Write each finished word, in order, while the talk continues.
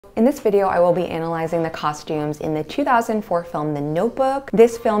in this video, I will be analyzing the costumes in the 2004 film The Notebook.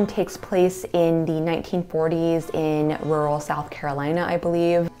 This film takes place in the 1940s in rural South Carolina, I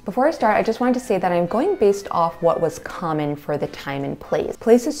believe. Before I start, I just wanted to say that I'm going based off what was common for the time and place.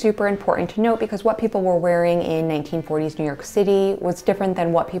 Place is super important to note because what people were wearing in 1940s New York City was different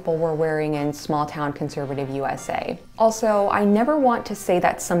than what people were wearing in small town conservative USA. Also, I never want to say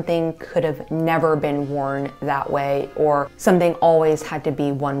that something could have never been worn that way or something always had to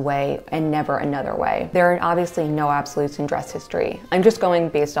be one way and never another way. There are obviously no absolutes in dress history. I'm just going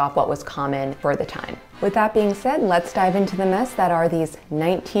based off what was common for the time. With that being said, let's dive into the mess that are these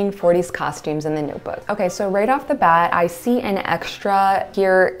 1940s costumes in The Notebook. Okay, so right off the bat, I see an extra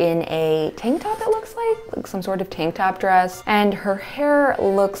here in a tank top, it looks like some sort of tank top dress. And her hair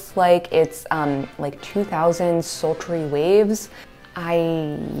looks like it's like 2000s sultry waves.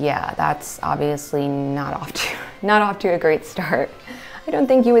 Yeah, that's obviously not off to a great start. I don't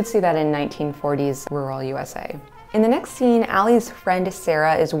think you would see that in 1940s rural USA. In the next scene, Allie's friend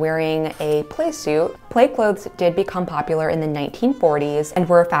Sarah is wearing a play suit. Play clothes did become popular in the 1940s and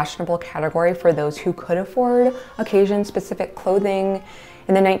were a fashionable category for those who could afford occasion-specific clothing.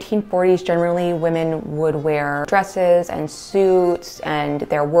 In the 1940s, generally women would wear dresses and suits and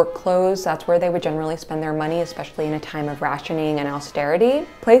their work clothes. That's where they would generally spend their money, especially in a time of rationing and austerity.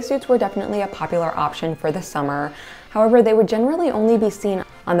 Play suits were definitely a popular option for the summer. However, they would generally only be seen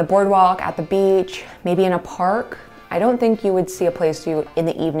on the boardwalk, at the beach, maybe in a park. I don't think you would see a play suit in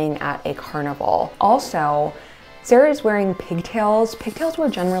the evening at a carnival. Also, Sarah is wearing pigtails. Pigtails were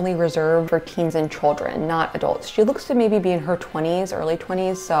generally reserved for teens and children, not adults. She looks to maybe be in her 20s, early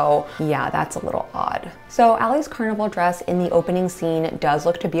 20s, so yeah, that's a little odd. So Allie's carnival dress in the opening scene does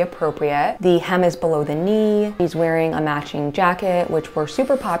look to be appropriate. The hem is below the knee. She's wearing a matching jacket, which were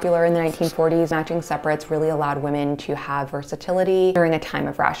super popular in the 1940s. Matching separates really allowed women to have versatility during a time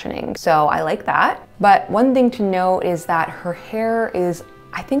of rationing. So I like that. But one thing to note is that her hair is,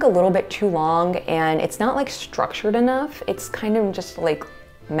 I think, a little bit too long and it's not like structured enough. It's kind of just like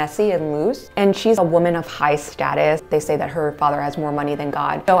messy and loose. And she's a woman of high status. They say that her father has more money than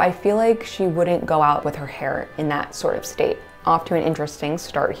God. So I feel like she wouldn't go out with her hair in that sort of state. Off to an interesting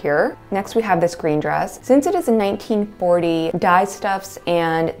start here. Next we have this green dress. Since it is in 1940, dye stuffs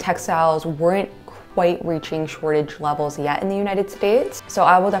and textiles weren't quite reaching shortage levels yet in the United States, so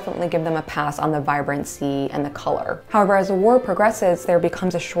I will definitely give them a pass on the vibrancy and the color. However, as the war progresses, there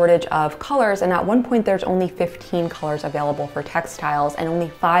becomes a shortage of colors, and at one point there's only 15 colors available for textiles and only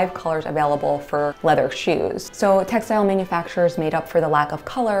 5 colors available for leather shoes. So textile manufacturers made up for the lack of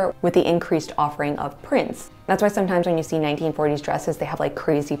color with the increased offering of prints. That's why sometimes when you see 1940s dresses, they have like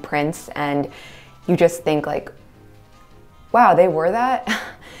crazy prints and you just think like, wow, they wore that?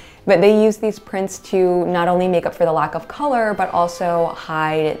 But they use these prints to not only make up for the lack of color, but also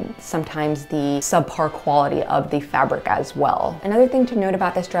hide sometimes the subpar quality of the fabric as well. Another thing to note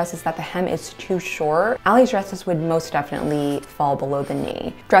about this dress is that the hem is too short. Allie's dresses would most definitely fall below the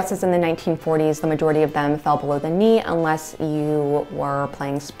knee. Dresses in the 1940s, the majority of them fell below the knee unless you were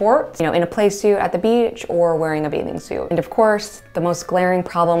playing sports, you know, in a play suit at the beach or wearing a bathing suit. And of course, the most glaring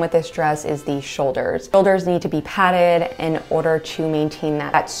problem with this dress is the shoulders. Shoulders need to be padded in order to maintain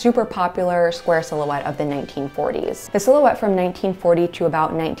that super popular square silhouette of the 1940s. The silhouette from 1940 to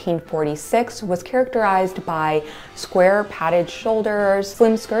about 1946 was characterized by square padded shoulders,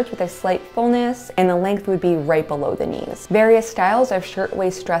 slim skirts with a slight fullness, and the length would be right below the knees. Various styles of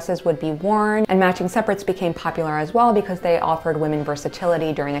shirtwaist dresses would be worn, and matching separates became popular as well because they offered women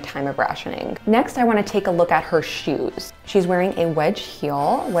versatility during a time of rationing. Next, I want to take a look at her shoes. She's wearing a wedge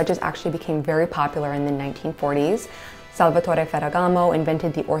heel. Wedges actually became very popular in the 1940s. Salvatore Ferragamo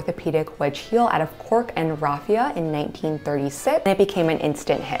invented the orthopedic wedge heel out of cork and raffia in 1936, and it became an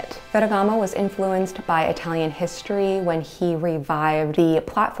instant hit. Ferragamo was influenced by Italian history when he revived the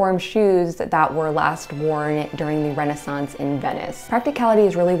platform shoes that were last worn during the Renaissance in Venice. Practicality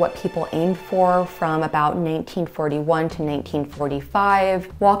is really what people aimed for from about 1941 to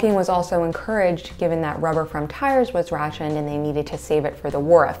 1945. Walking was also encouraged given that rubber from tires was rationed and they needed to save it for the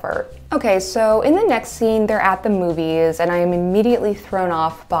war effort. Okay, so in the next scene, they're at the movies and I am immediately thrown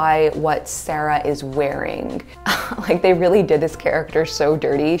off by what Sarah is wearing. Like, they really did this character so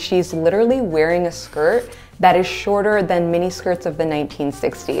dirty. She's literally wearing a skirt that is shorter than mini skirts of the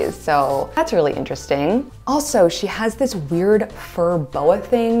 1960s, so that's really interesting. Also, she has this weird fur boa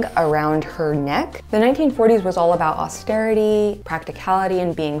thing around her neck. The 1940s was all about austerity, practicality,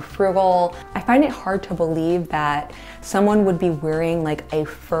 and being frugal. I find it hard to believe that someone would be wearing like a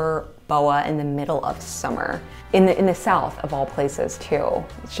fur boa in the middle of summer. In the South of all places too.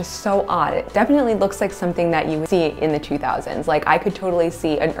 It's just so odd. It definitely looks like something that you would see in the 2000s. Like I could totally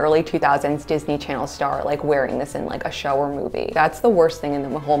see an early 2000s Disney Channel star like wearing this in like a show or movie. That's the worst thing in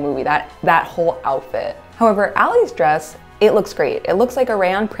the whole movie, that whole outfit. However, Allie's dress, it looks great. It looks like a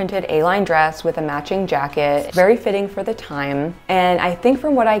rayon printed A-line dress with a matching jacket, very fitting for the time. And I think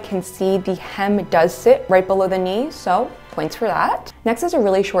from what I can see, the hem does sit right below the knee, so points for that. Next is a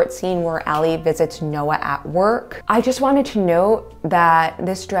really short scene where Allie visits Noah at work. I just wanted to note that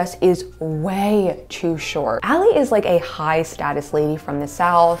this dress is way too short. Allie is like a high status lady from the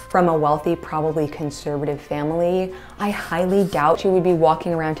South, from a wealthy, probably conservative family. I highly doubt she would be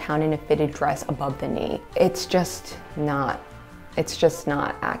walking around town in a fitted dress above the knee. It's just not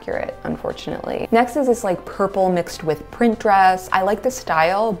accurate, unfortunately. Next is this like purple mixed with print dress. I like the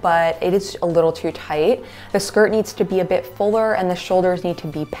style, but it is a little too tight. The skirt needs to be a bit fuller and the shoulders need to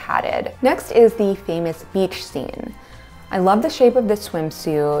be padded. Next is the famous beach scene. I love the shape of this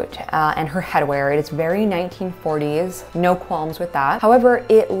swimsuit and her headwear. It is very 1940s, no qualms with that. However,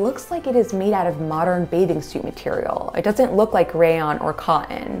 it looks like it is made out of modern bathing suit material. It doesn't look like rayon or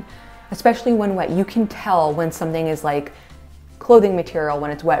cotton, especially when wet. You can tell when something is like clothing material when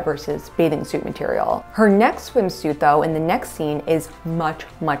it's wet versus bathing suit material. Her next swimsuit though, in the next scene, is much,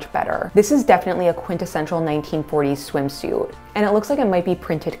 much better. This is definitely a quintessential 1940s swimsuit, and it looks like it might be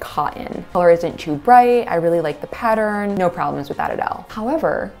printed cotton. Color isn't too bright. I really like the pattern. No problems with that at all.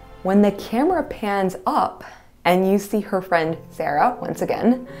 However, when the camera pans up and you see her friend Sarah, once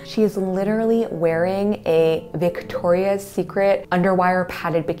again, she is literally wearing a Victoria's Secret underwire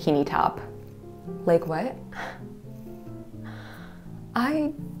padded bikini top. Like what?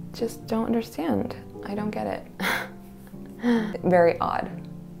 I just don't understand. I don't get it. Very odd.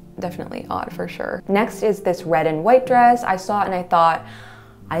 Definitely odd for sure. Next is this red and white dress. I saw it and I thought,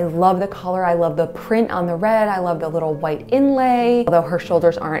 I love the color, I love the print on the red, I love the little white inlay. Although her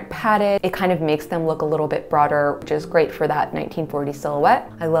shoulders aren't padded, it kind of makes them look a little bit broader, which is great for that 1940s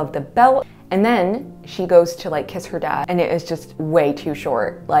silhouette. I love the belt. And then she goes to like kiss her dad and it is just way too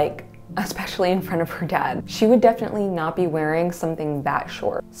short. Like, especially in front of her dad. She would definitely not be wearing something that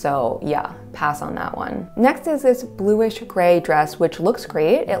short. So yeah, pass on that one. Next is this bluish gray dress, which looks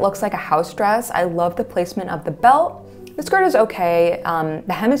great. It looks like a house dress. I love the placement of the belt. The skirt is okay,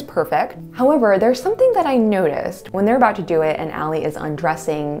 the hem is perfect. However, there's something that I noticed when they're about to do it and Allie is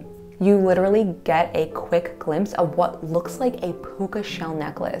undressing. You literally get a quick glimpse of what looks like a puka shell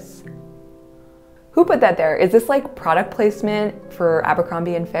necklace. Who put that there? Is this like product placement for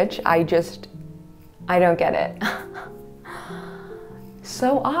Abercrombie & Fitch? I don't get it.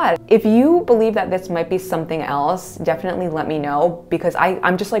 So odd. If you believe that this might be something else, definitely let me know, because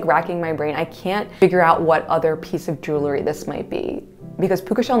I'm just like racking my brain. I can't figure out what other piece of jewelry this might be. Because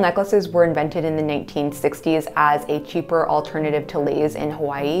puka shell necklaces were invented in the 1960s as a cheaper alternative to leis in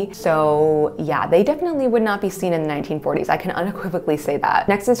Hawaii. So yeah, they definitely would not be seen in the 1940s. I can unequivocally say that.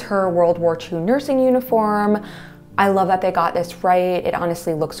 Next is her World War II nursing uniform. I love that they got this right. It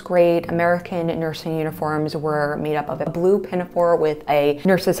honestly looks great. American nursing uniforms were made up of a blue pinafore with a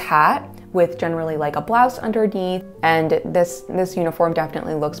nurse's hat, with generally like a blouse underneath. And this uniform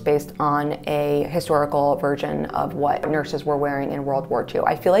definitely looks based on a historical version of what nurses were wearing in World War II.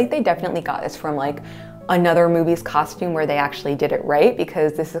 I feel like they definitely got this from like another movie's costume where they actually did it right,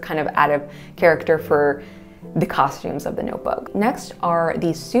 because this is kind of out of character for the costumes of the Notebook. Next are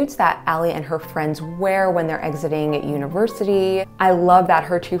these suits that Allie and her friends wear when they're exiting university. I love that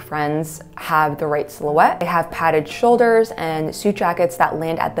her two friends have the right silhouette. They have padded shoulders and suit jackets that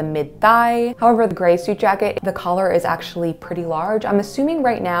land at the mid-thigh. However, the gray suit jacket, the collar is actually pretty large. I'm assuming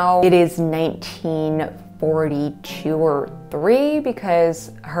right now it is 1942 or 3,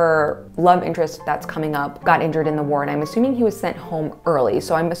 because her love interest that's coming up got injured in the war, and I'm assuming he was sent home early.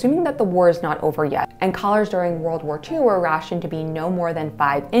 So I'm assuming that the war is not over yet. And collars during World War II were rationed to be no more than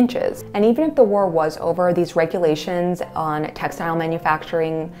 5 inches. And even if the war was over, these regulations on textile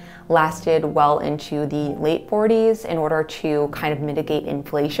manufacturing lasted well into the late 40s in order to kind of mitigate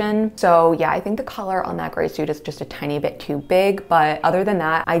inflation. So yeah, I think the collar on that gray suit is just a tiny bit too big, but other than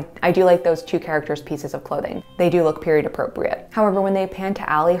that, I do like those two characters' pieces of clothing. They do look period appropriate. However, when they pan to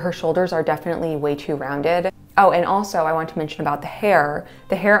Allie, her shoulders are definitely way too rounded. Oh, and also I want to mention about the hair.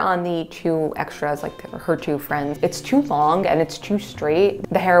 The hair on the two extras, like her two friends, it's too long and it's too straight.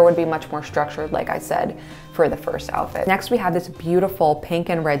 The hair would be much more structured, like I said, for the first outfit. Next, we have this beautiful pink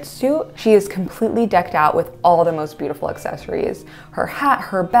and red suit. She is completely decked out with all the most beautiful accessories. Her hat,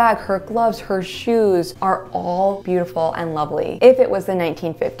 her bag, her gloves, her shoes are all beautiful and lovely. If it was the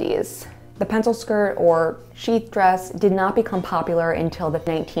 1950s. The pencil skirt or sheath dress did not become popular until the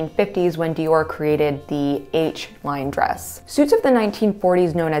 1950s when Dior created the H-line dress. Suits of the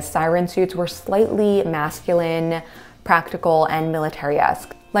 1940s known as siren suits were slightly masculine, practical, and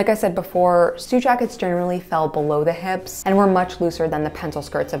military-esque. Like I said before, suit jackets generally fell below the hips and were much looser than the pencil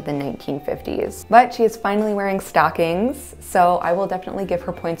skirts of the 1950s. But she is finally wearing stockings, so I will definitely give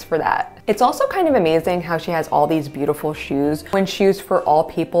her points for that. It's also kind of amazing how she has all these beautiful shoes when shoes for all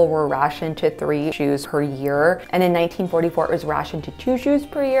people were rationed to 3 shoes per year, and in 1944 it was rationed to 2 shoes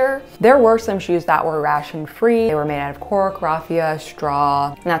per year. There were some shoes that were ration free. They were made out of cork, raffia,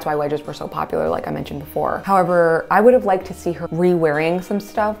 straw, and that's why wedges were so popular, like I mentioned before. However, I would have liked to see her re-wearing some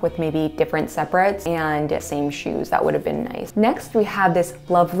stuff with maybe different separates and same shoes. That would have been nice. Next, we have this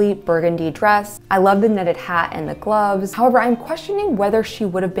lovely burgundy dress. I love the knitted hat and the gloves. However, I'm questioning whether she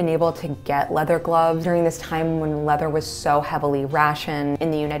would have been able to get leather gloves during this time when leather was so heavily rationed in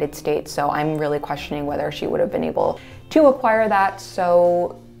the United States. So I'm really questioning whether she would have been able to acquire that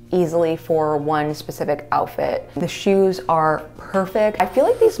so easily for one specific outfit. The shoes are perfect. I feel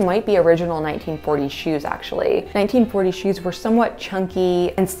like these might be original 1940s shoes actually. 1940s shoes were somewhat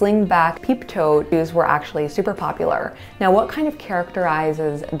chunky and sling back peep toe shoes were actually super popular. Now what kind of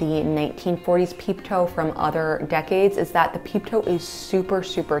characterizes the 1940s peep toe from other decades is that the peep toe is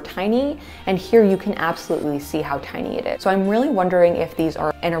super tiny, and here you can absolutely see how tiny it is. So I'm really wondering if these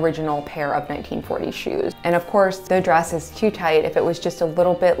are an original pair of 1940s shoes. And of course the dress is too tight. If it was just a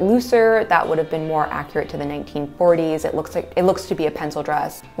little bit looser, that would have been more accurate to the 1940s. It looks to be a pencil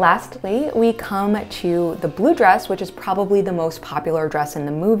dress. Lastly, we come to the blue dress, which is probably the most popular dress in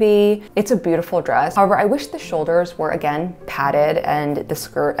the movie. It's a beautiful dress. However, I wish the shoulders were again padded and the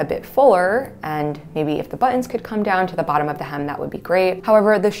skirt a bit fuller, and maybe if the buttons could come down to the bottom of the hem, that would be great.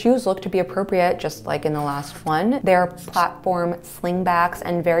 However, the shoes look to be appropriate, just like in the last one. They're platform slingbacks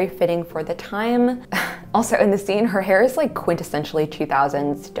and very fitting for the time. Also in the scene, her hair is like quintessentially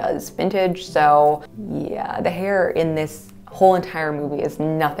 2000s does vintage, so yeah, the hair in this whole entire movie is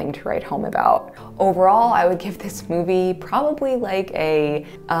nothing to write home about. Overall, I would give this movie probably like a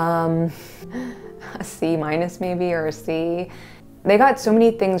C minus maybe, or a C. They got so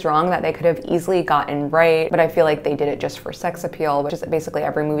many things wrong that they could have easily gotten right, but I feel like they did it just for sex appeal, which is basically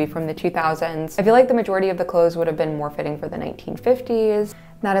every movie from the 2000s. I feel like the majority of the clothes would have been more fitting for the 1950s.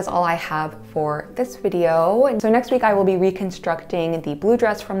 That is all I have for this video. And so next week I will be reconstructing the blue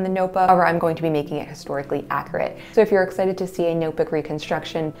dress from the Notebook. However, I'm going to be making it historically accurate. So if you're excited to see a Notebook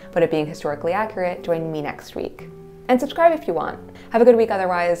reconstruction, but it being historically accurate, join me next week. And subscribe if you want. Have a good week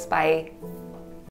otherwise. Bye.